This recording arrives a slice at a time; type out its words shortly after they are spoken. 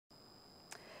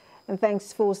And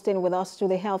thanks for staying with us to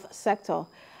the health sector.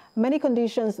 Many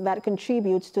conditions that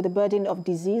contribute to the burden of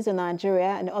disease in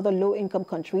Nigeria and other low-income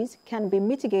countries can be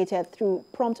mitigated through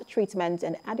prompt treatment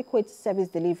and adequate service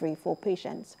delivery for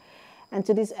patients. And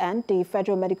to this end, the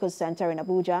Federal Medical Center in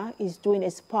Abuja is doing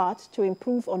its part to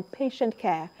improve on patient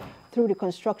care through the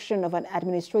construction of an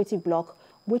administrative block,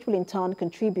 which will in turn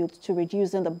contribute to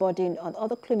reducing the burden on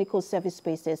other clinical service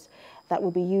spaces that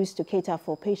will be used to cater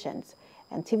for patients.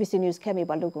 And TVC News' Kemi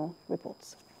Balogun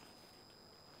reports.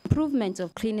 Improvement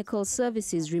of clinical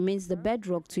services remains the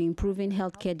bedrock to improving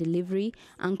healthcare delivery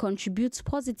and contributes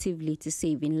positively to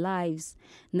saving lives.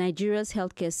 Nigeria's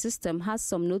healthcare system has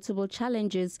some notable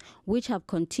challenges which have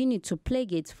continued to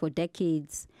plague it for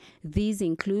decades. These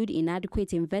include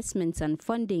inadequate investments and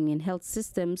funding in health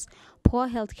systems, poor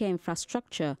healthcare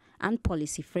infrastructure, and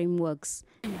policy frameworks.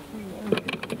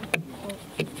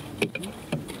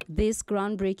 This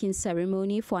groundbreaking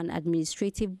ceremony for an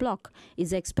administrative block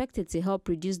is expected to help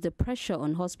reduce the pressure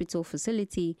on hospital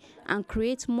facility and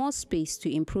create more space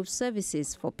to improve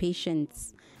services for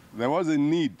patients. There was a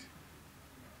need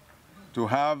to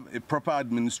have a proper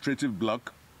administrative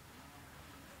block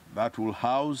that will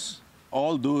house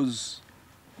all those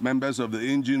members of the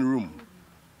engine room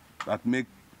that make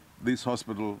this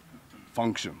hospital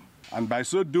function. And by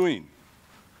so doing,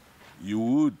 you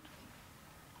would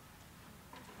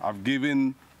have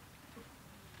given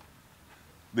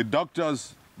the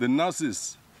doctors, the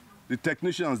nurses, the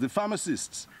technicians, the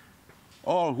pharmacists,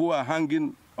 all who are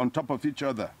hanging on top of each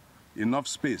other, enough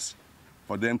space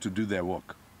for them to do their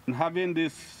work. And having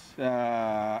this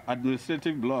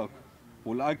administrative block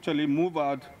will actually move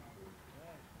out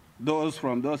those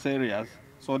from those areas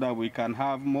so that we can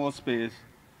have more space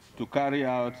to carry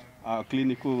out our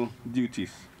clinical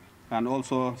duties and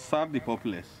also serve the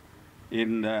populace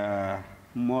in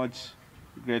much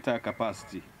greater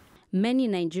capacity. Many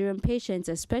Nigerian patients,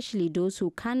 especially those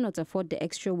who cannot afford the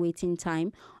extra waiting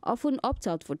time, often opt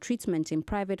out for treatment in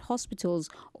private hospitals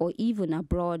or even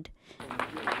abroad.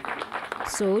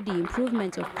 So the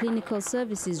improvement of clinical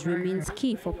services remains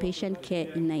key for patient care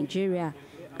in Nigeria.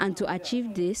 And to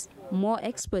achieve this, more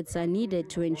experts are needed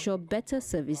to ensure better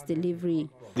service delivery.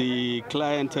 The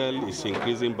clientele is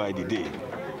increasing by the day.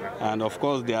 And of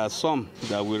course, there are some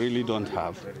that we really don't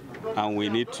have. And we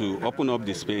need to open up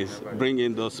the space, bring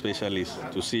in those specialists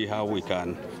to see how we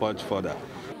can forge further.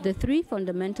 The three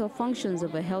fundamental functions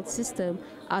of a health system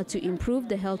are to improve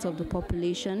the health of the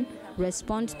population,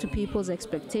 respond to people's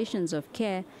expectations of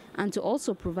care, and to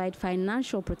also provide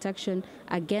financial protection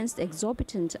against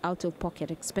exorbitant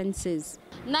out-of-pocket expenses.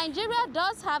 Nigeria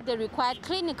does have the required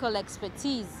clinical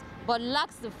expertise, but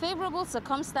lacks the favorable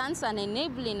circumstance and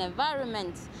enabling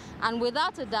environment. And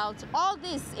without a doubt, all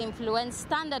this influence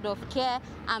standard of care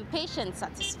and patient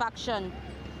satisfaction.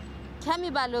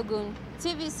 Kemi Balogun,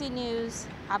 TVC News,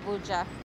 Abuja.